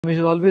We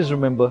should always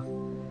remember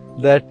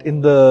that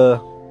in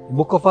the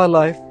book of our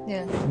life,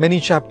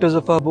 many chapters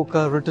of our book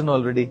are written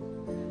already.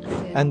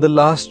 And the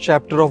last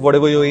chapter of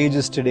whatever your age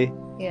is today,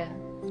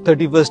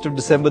 31st of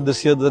December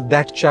this year,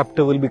 that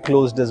chapter will be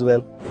closed as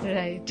well.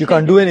 Right. You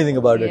can't do anything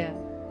about it.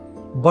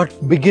 But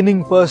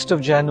beginning 1st of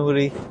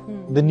January,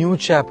 the new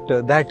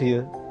chapter that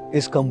year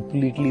is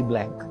completely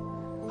blank.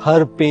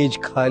 Her page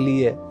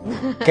खाली है.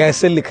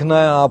 कैसे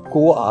लिखना है आपको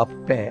वो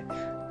आप पे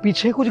है.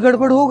 पीछे कुछ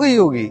गड़बड़ हो गई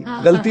होगी,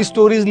 गलती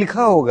स्टोरीज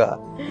लिखा होगा.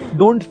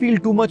 Don't feel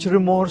too much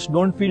remorse,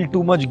 don't feel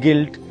too much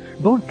guilt.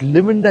 Don't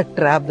live in that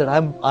trap that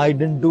I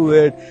didn't do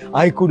it,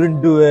 I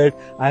couldn't do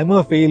it, I'm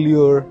a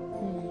failure.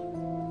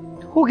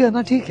 हो गया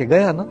ना, ठीक है,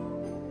 गया ना.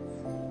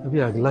 अभी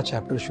अगला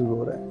चैप्टर शुरू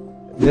हो रहा है.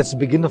 Let's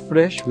begin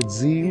afresh with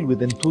zeal,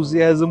 with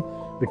enthusiasm,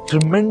 with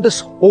tremendous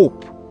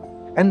hope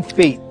and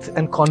faith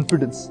and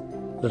confidence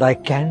that I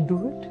can do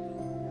it,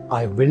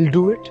 I will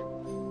do it,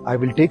 I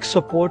will take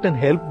support and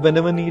help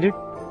whenever needed,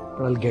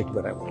 but I'll get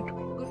where I want to.